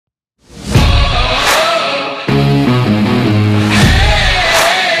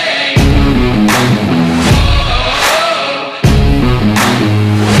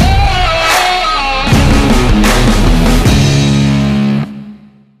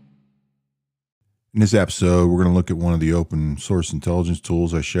In this episode, we're going to look at one of the open source intelligence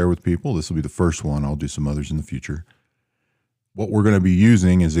tools I share with people. This will be the first one. I'll do some others in the future. What we're going to be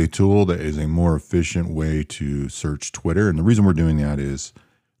using is a tool that is a more efficient way to search Twitter. And the reason we're doing that is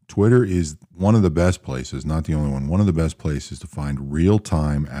Twitter is one of the best places, not the only one of the best places to find real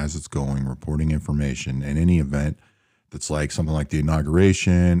time as it's going, reporting information and any event that's like something like the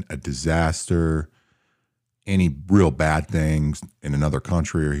inauguration, a disaster, any real bad things in another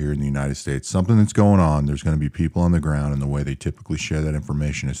country or here in the United States, something that's going on. There's going to be people on the ground, and the way they typically share that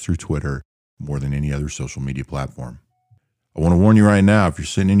information is through Twitter more than any other social media platform. I want to warn you right now, if you're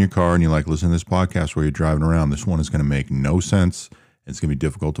sitting in your car and you like listening to this podcast while you're driving around, this one is going to make no sense. It's going to be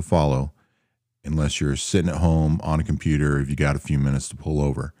difficult to follow unless you're sitting at home on a computer, if you got a few minutes to pull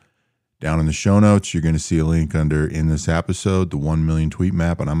over. Down in the show notes, you're going to see a link under in this episode, the 1 million tweet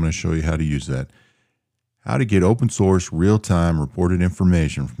map, and I'm going to show you how to use that. How to get open source, real-time reported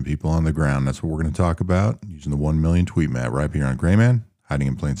information from people on the ground. That's what we're going to talk about using the 1 million tweet map right here on Gray Man, hiding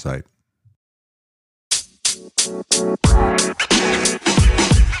in plain sight.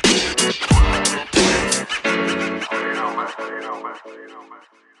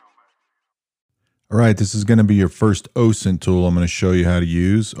 All right, this is going to be your first OSINT tool I'm going to show you how to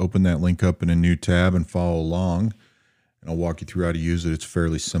use. Open that link up in a new tab and follow along, and I'll walk you through how to use it. It's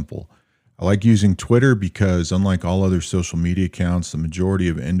fairly simple. I like using Twitter because, unlike all other social media accounts, the majority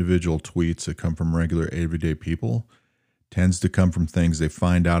of individual tweets that come from regular everyday people tends to come from things they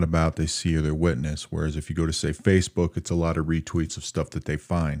find out about, they see, or they witness. Whereas if you go to, say, Facebook, it's a lot of retweets of stuff that they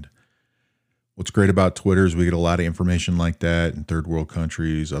find. What's great about Twitter is we get a lot of information like that in third world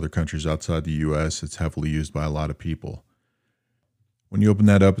countries, other countries outside the U.S. It's heavily used by a lot of people. When you open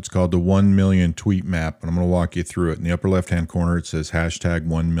that up, it's called the 1 million tweet map, and I'm going to walk you through it. In the upper left-hand corner, it says hashtag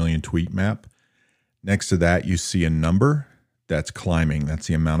 1 million tweet map. Next to that, you see a number that's climbing. That's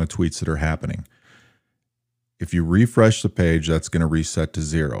the amount of tweets that are happening. If you refresh the page, that's going to reset to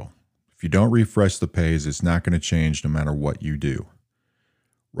 0. If you don't refresh the page, it's not going to change no matter what you do.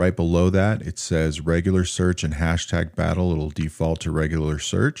 Right below that, it says regular search and hashtag battle. It'll default to regular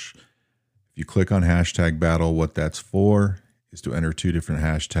search. If you click on hashtag battle, what that's for is to enter 2 different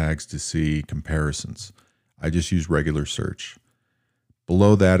hashtags to see comparisons. I just use regular search.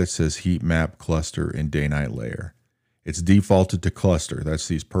 Below that, it says heat map, cluster, and day-night layer. It's defaulted to cluster. That's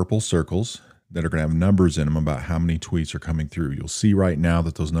these purple circles that are going to have numbers in them about how many tweets are coming through. You'll see right now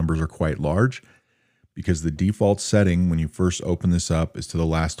that those numbers are quite large because the default setting when you first open this up is to the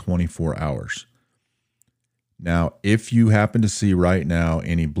last 24 hours. Now, if you happen to see right now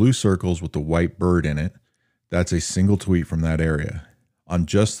any blue circles with the white bird in it, that's a single tweet from that area. On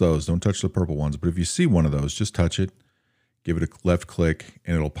just those, don't touch the purple ones, but if you see one of those, just touch it, give it a left click,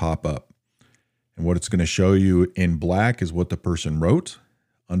 and it'll pop up. And what it's going to show you in black is what the person wrote.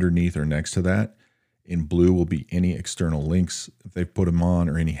 Underneath or next to that, in blue will be any external links if they've put them on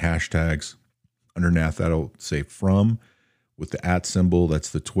or any hashtags. Underneath that'll say from with the @ symbol. That's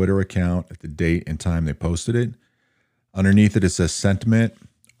the Twitter account at the date and time they posted it. Underneath it, it says sentiment.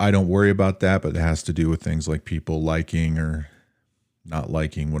 I don't worry about that, but it has to do with things like people liking or not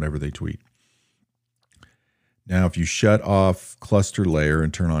liking whatever they tweet. Now, if you shut off cluster layer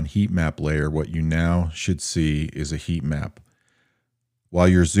and turn on heat map layer, what you now should see is a heat map. While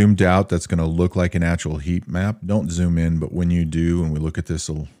you're zoomed out, that's going to look like an actual heat map. Don't zoom in, but when you do, and we look at this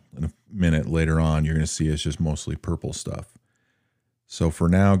in a minute later on, you're going to see it's just mostly purple stuff. So for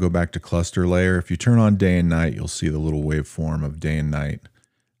now, go back to cluster layer. If you turn on day and night, you'll see the little waveform of day and night.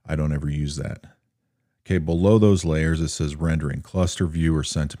 I don't ever use that. Okay, below those layers, it says rendering, cluster view or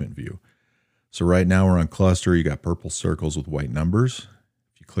sentiment view. So right now we're on cluster. You got purple circles with white numbers.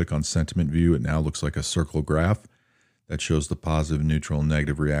 If you click on sentiment view, it now looks like a circle graph that shows the positive, neutral, and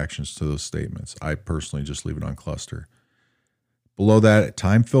negative reactions to those statements. I personally just leave it on cluster. Below that,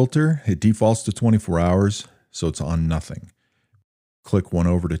 time filter, it defaults to 24 hours, so it's on nothing. Click one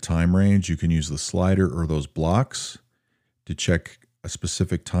over to time range. You can use the slider or those blocks to check a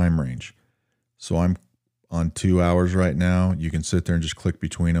specific time range. So I'm on 2 hours right now. You can sit there and just click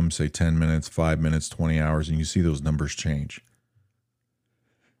between them, say 10 minutes, 5 minutes, 20 hours, and you see those numbers change.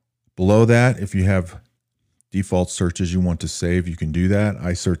 Below that, if you have default searches you want to save, you can do that.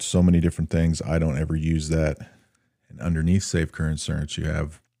 I search so many different things, I don't ever use that. And underneath Save Current Search, you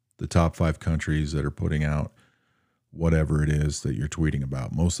have the top 5 countries that are putting out whatever it is that you're tweeting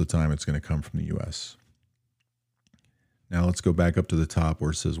about. Most of the time, it's going to come from the U.S. Now let's go back up to the top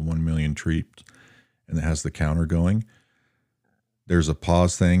where it says 1 million tweets, and it has the counter going. There's a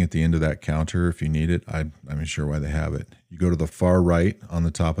pause thing at the end of that counter if you need it. I'm not sure why they have it. You go to the far right on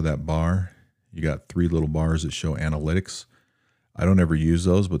the top of that bar. You got 3 little bars that show analytics. I don't ever use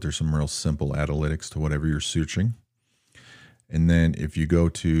those, but there's some real simple analytics to whatever you're searching. And then if you go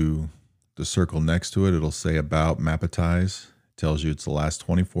to the circle next to it, it'll say about Mapitize. It tells you it's the last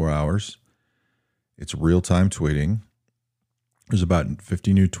 24 hours. It's real-time tweeting. There's about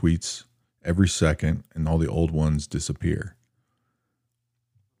 50 new tweets every second, and all the old ones disappear.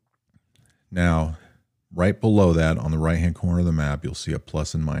 Now, right below that on the right-hand corner of the map, you'll see a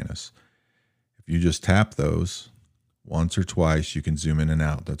plus and minus. If you just tap those once or twice, you can zoom in and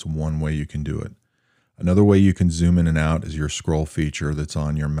out. That's one way you can do it. Another way you can zoom in and out is your scroll feature that's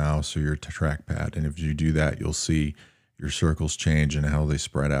on your mouse or your trackpad. And if you do that, you'll see your circles change and how they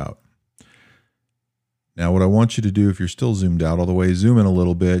spread out. Now, what I want you to do, if you're still zoomed out all the way, zoom in a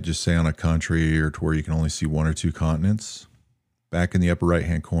little bit, just say on a country or to where you can only see one or two continents. Back in the upper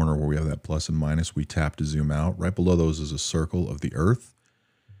right-hand corner where we have that plus and minus, we tap to zoom out. Right below those is a circle of the Earth.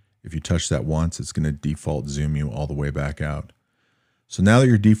 If you touch that once, it's going to default zoom you all the way back out. So now that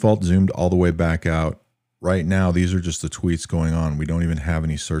you're default zoomed all the way back out, right now these are just the tweets going on. We don't even have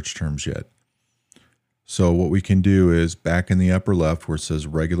any search terms yet. So what we can do is back in the upper left where it says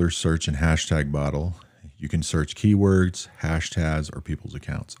regular search and hashtag bottle, you can search keywords, hashtags, or people's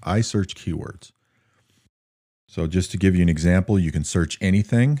accounts. I search keywords. So just to give you an example, you can search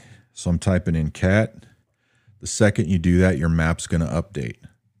anything. So I'm typing in cat. The second you do that, your map's going to update.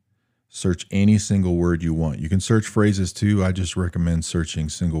 Search any single word you want. You can search phrases too. I just recommend searching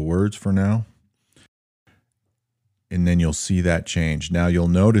single words for now. And then you'll see that change. Now you'll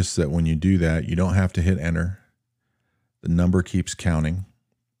notice that when you do that, you don't have to hit enter. The number keeps counting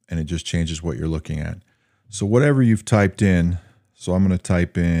and it just changes what you're looking at. So whatever you've typed in, so I'm going to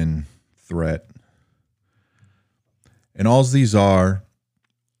type in threat. And all these are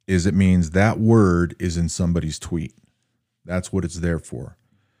is it means that word is in somebody's tweet. That's what it's there for.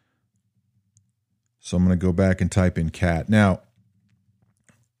 So I'm going to go back and type in cat. Now,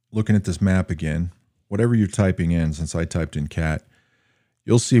 looking at this map again, whatever you're typing in, since I typed in cat,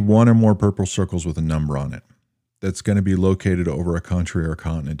 you'll see one or more purple circles with a number on it. That's going to be located over a country or a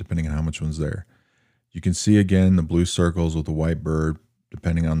continent, depending on how much one's there. You can see again the blue circles with the white bird,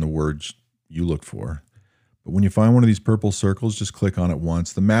 depending on the words you look for. But when you find one of these purple circles, just click on it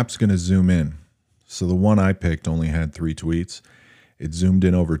once. The map's going to zoom in. So the one I picked only had 3 tweets. It zoomed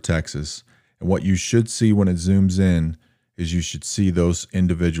in over Texas. And what you should see when it zooms in is you should see those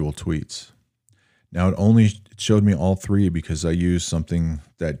individual tweets. Now it showed me all 3 because I used something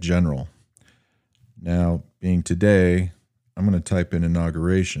that general. Now, being today, I'm going to type in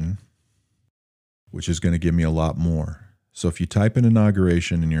inauguration, which is going to give me a lot more. So if you type in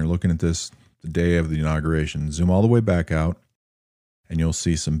inauguration and you're looking at this the day of the inauguration, zoom all the way back out and you'll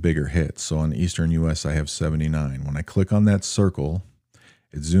see some bigger hits. So on Eastern US, I have 79. When I click on that circle,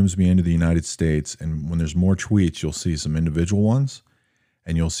 it zooms me into the United States. And when there's more tweets, you'll see some individual ones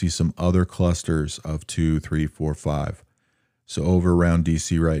and you'll see some other clusters of 2, 3, 4, 5. So over around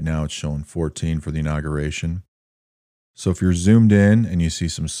DC right now, it's showing 14 for the inauguration. So if you're zoomed in and you see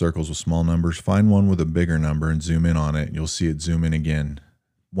some circles with small numbers, find one with a bigger number and zoom in on it. And you'll see it zoom in again.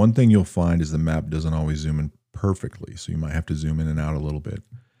 One thing you'll find is the map doesn't always zoom in perfectly. So you might have to zoom in and out a little bit.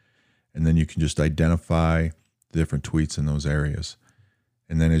 And then you can just identify the different tweets in those areas.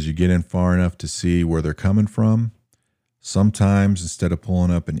 And then as you get in far enough to see where they're coming from, sometimes instead of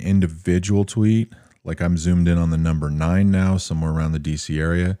pulling up an individual tweet, like I'm zoomed in on the number 9 now, somewhere around the DC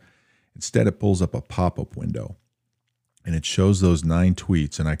area, instead it pulls up a pop-up window. And it shows those 9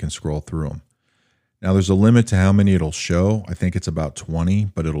 tweets and I can scroll through them. Now there's a limit to how many it'll show. I think it's about 20,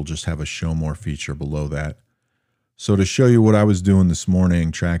 but it'll just have a show more feature below that. So to show you what I was doing this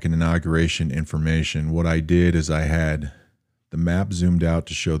morning, tracking inauguration information, what I did is I had the map zoomed out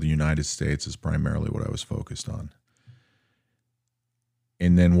to show the United States is primarily what I was focused on.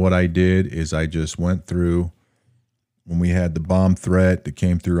 And then what I did is I just went through when we had the bomb threat that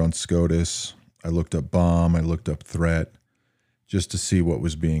came through on SCOTUS. I looked up bomb, I looked up threat, just to see what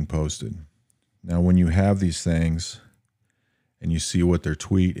was being posted. Now, when you have these things and you see what their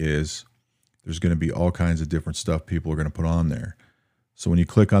tweet is, there's going to be all kinds of different stuff people are going to put on there. So when you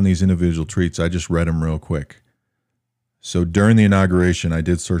click on these individual tweets, I just read them real quick. So during the inauguration, I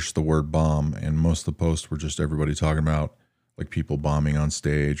did search the word bomb, and most of the posts were just everybody talking about like people bombing on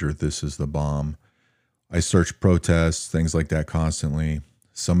stage or this is the bomb. I searched protests, things like that constantly.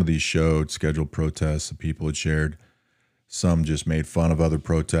 Some of these showed scheduled protests that people had shared. Some just made fun of other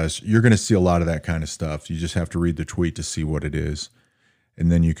protests. You're going to see a lot of that kind of stuff. You just have to read the tweet to see what it is.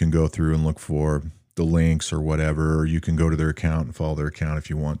 And then you can go through and look for the links or whatever, or you can go to their account and follow their account if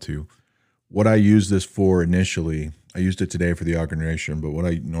you want to. What I use this for initially, I used it today for the inauguration, but what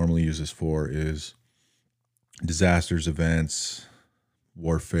I normally use this for is disasters, events,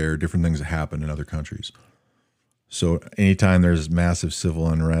 warfare, different things that happen in other countries. So anytime there's massive civil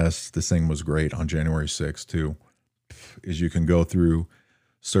unrest, this thing was great on January 6th too, is you can go through,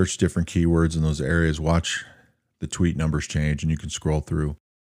 search different keywords in those areas, watch the tweet numbers change, and you can scroll through.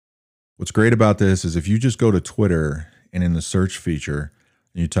 What's great about this is if you just go to Twitter and in the search feature,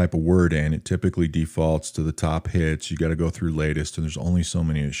 and you type a word in, it typically defaults to the top hits. You got to go through latest, and there's only so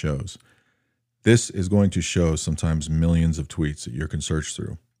many it shows. This is going to show sometimes millions of tweets that you can search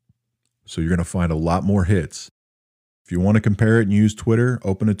through. So you're going to find a lot more hits. If you want to compare it and use Twitter,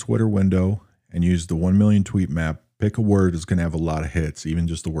 open a Twitter window and use the 1 million tweet map. Pick a word that's going to have a lot of hits, even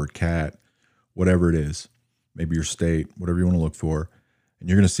just the word cat, whatever it is, maybe your state, whatever you want to look for. And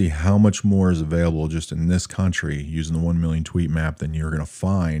you're going to see how much more is available just in this country using the 1 million tweet map than you're going to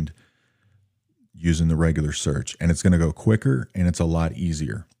find using the regular search. And it's going to go quicker and it's a lot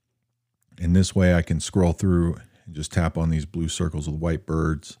easier. In this way, I can scroll through and just tap on these blue circles with white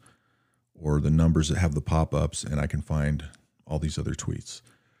birds or the numbers that have the pop-ups, and I can find all these other tweets.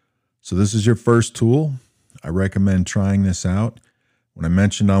 So this is your first tool. I recommend trying this out. When I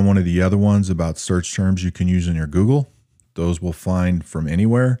mentioned on one of the other ones about search terms you can use in your Google, those will find from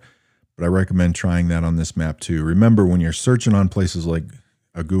anywhere, but I recommend trying that on this map too. Remember, when you're searching on places like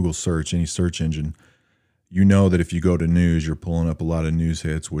a Google search, any search engine, you know that if you go to news, you're pulling up a lot of news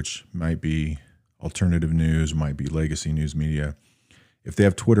hits, which might be alternative news, might be legacy news media. If they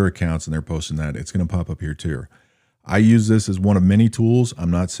have Twitter accounts and they're posting that, it's going to pop up here too. I use this as one of many tools.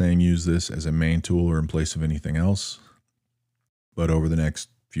 I'm not saying use this as a main tool or in place of anything else. But over the next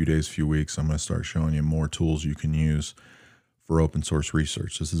few days, few weeks, I'm going to start showing you more tools you can use for open source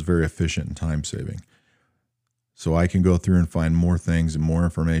research. This is very efficient and time saving. So I can go through and find more things and more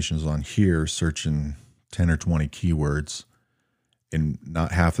information on here, searching 10 or 20 keywords in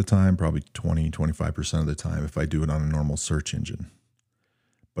not half the time, probably 20, 25% of the time if I do it on a normal search engine.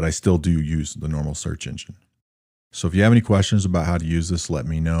 But I still do use the normal search engine. So if you have any questions about how to use this, let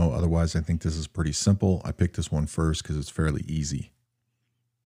me know. Otherwise, I think this is pretty simple. I picked this one first because it's fairly easy.